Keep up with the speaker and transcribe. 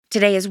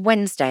Today is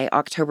Wednesday,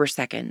 October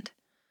 2nd.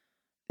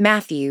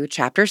 Matthew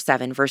chapter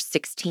 7, verse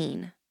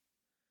 16.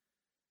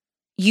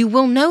 You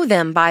will know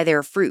them by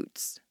their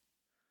fruits.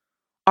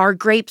 Are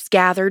grapes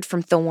gathered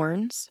from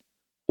thorns,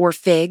 or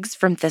figs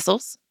from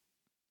thistles?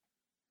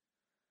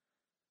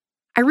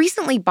 I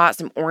recently bought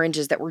some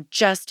oranges that were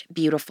just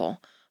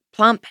beautiful,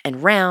 plump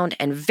and round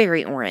and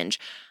very orange.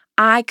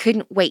 I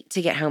couldn't wait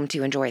to get home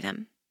to enjoy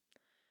them.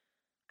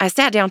 I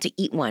sat down to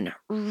eat one,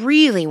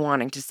 really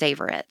wanting to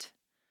savor it.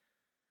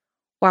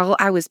 While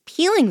I was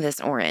peeling this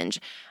orange,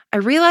 I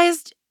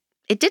realized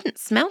it didn't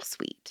smell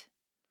sweet.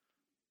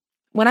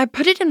 When I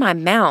put it in my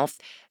mouth,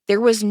 there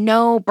was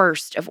no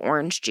burst of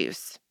orange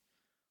juice.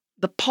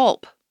 The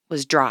pulp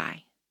was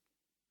dry.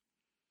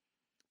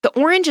 The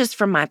oranges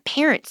from my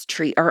parents'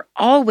 tree are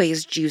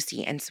always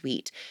juicy and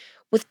sweet,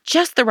 with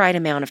just the right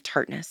amount of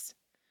tartness.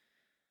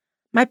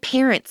 My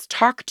parents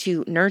talk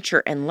to,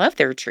 nurture, and love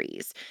their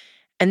trees,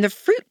 and the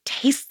fruit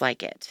tastes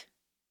like it.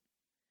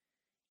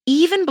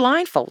 Even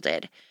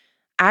blindfolded,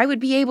 I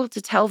would be able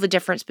to tell the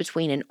difference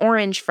between an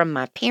orange from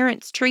my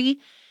parents' tree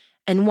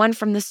and one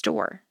from the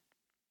store.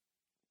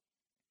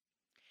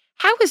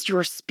 How is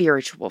your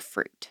spiritual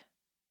fruit?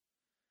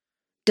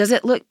 Does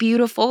it look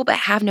beautiful but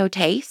have no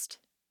taste?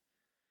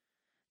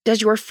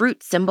 Does your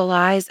fruit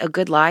symbolize a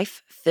good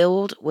life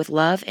filled with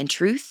love and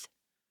truth?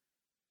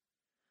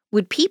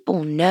 Would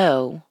people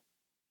know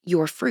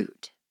your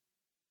fruit?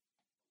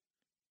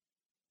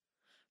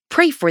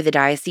 Pray for the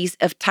Diocese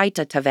of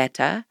Taita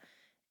Taveta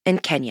in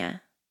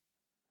Kenya.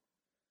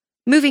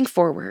 Moving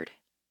forward,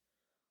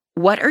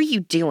 what are you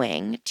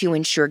doing to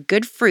ensure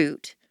good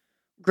fruit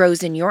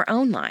grows in your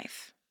own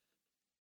life?